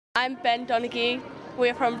I'm Ben Donaghy.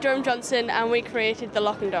 We're from Durham Johnston and we created the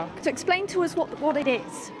Lock and Dock. So explain to us what it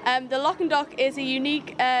is. The Lock and Dock is a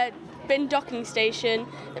unique bin docking station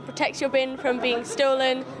that protects your bin from being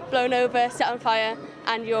stolen, blown over, set on fire,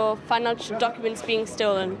 and your financial documents being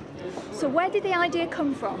stolen. So where did the idea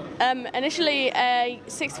come from? Initially, a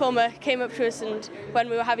sixth former came up to us and when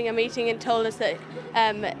we were having a meeting and told us that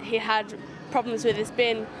he had problems with his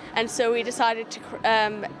bin, and so we decided to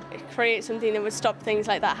create something that would stop things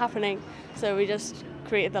like that happening. So we just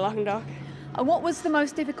created the Lock and Dock. And what was the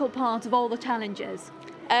most difficult part of all the challenges?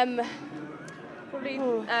 Probably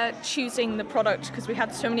choosing the product, because we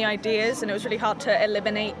had so many ideas and it was really hard to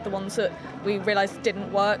eliminate the ones that we realised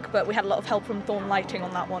didn't work, but we had a lot of help from Thorn Lighting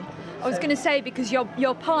on that one. I was going to say, because your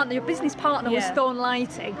business partner was Thorn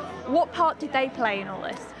Lighting, what part did they play in all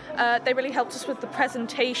this? They really helped us with the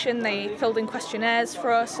presentation. They filled in questionnaires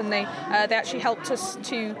for us, and they actually helped us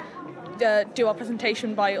to do our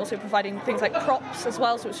presentation by also providing things like props as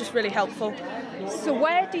well, so it's just really helpful. So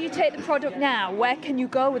where do you take the product now? Where can you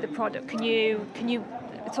go with the product? Can you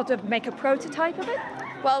sort of make a prototype of it?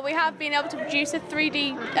 Well, we have been able to produce a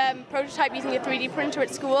 3D prototype using a 3D printer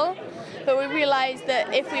at school, but we realised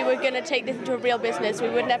that if we were going to take this into a real business, we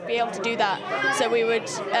would never be able to do that. So we would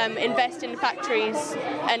invest in factories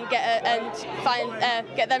and get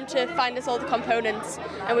them to find us all the components,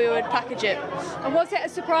 and we would package it. And was it a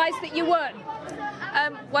surprise that you won?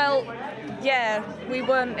 Well, yeah, we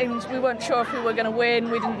weren't sure if we were going to win.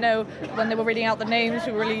 We didn't know when they were reading out the names.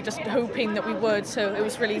 We were really just hoping that we would. So it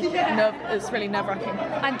was really nerve-wracking.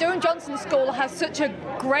 And Durham Johnston School has such a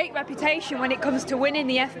great reputation when it comes to winning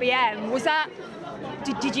the FBM. Was that?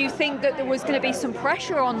 Did you think that there was going to be some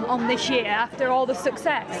pressure on this year after all the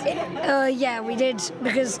success? Yeah, we did,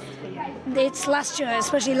 because it's last year,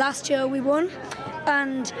 especially last year we won,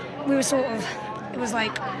 and we were it was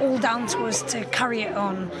like all down to us to carry it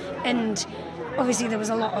on, and obviously there was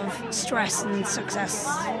a lot of stress and success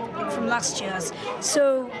from last year's,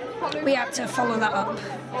 so we had to follow that up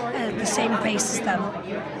at the same pace as them.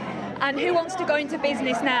 And who wants to go into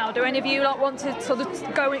business now? Do any of you want to sort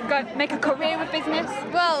of go make a career with business?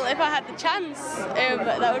 Well, if I had the chance,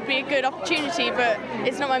 that would be a good opportunity, but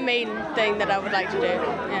it's not my main thing that I would like to do.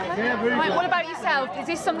 Yeah. Right, what about yourself? Is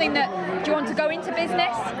this something do you want to go into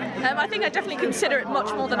business? I think I definitely consider it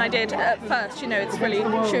much more than I did at first. You know, it's really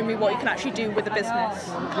showing me what you can actually do with a business.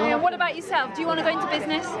 And what about yourself? Do you want to go into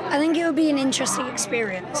business? I think it would be an interesting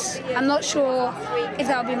experience. I'm not sure if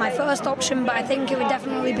that would be my first option, but I think it would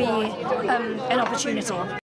definitely be an opportunity.